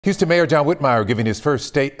Houston Mayor John Whitmire giving his first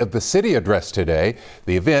State of the City address today.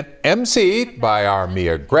 The event, emceed by our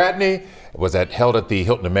Mia Gradney, was held at the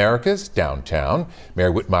Hilton Americas downtown.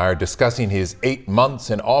 Mayor Whitmire discussing his 8 months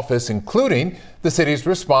in office, including the city's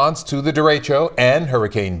response to the derecho and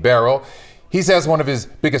Hurricane Beryl. He says one of his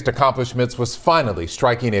biggest accomplishments was finally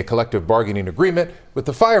striking a collective bargaining agreement with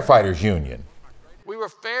the firefighters union. We were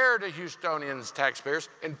fair to Houstonians taxpayers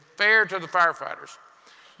and fair to the firefighters.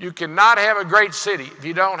 You cannot have a great city if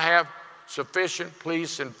you don't have sufficient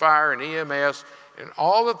police and fire and EMS and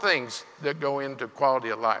all the things that go into quality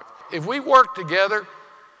of life. If we work together,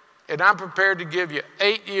 and I'm prepared to give you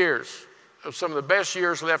 8 years of some of the best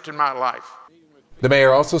years left in my life. The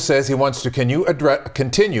mayor also says he wants to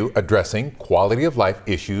continue addressing quality of life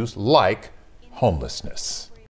issues like homelessness.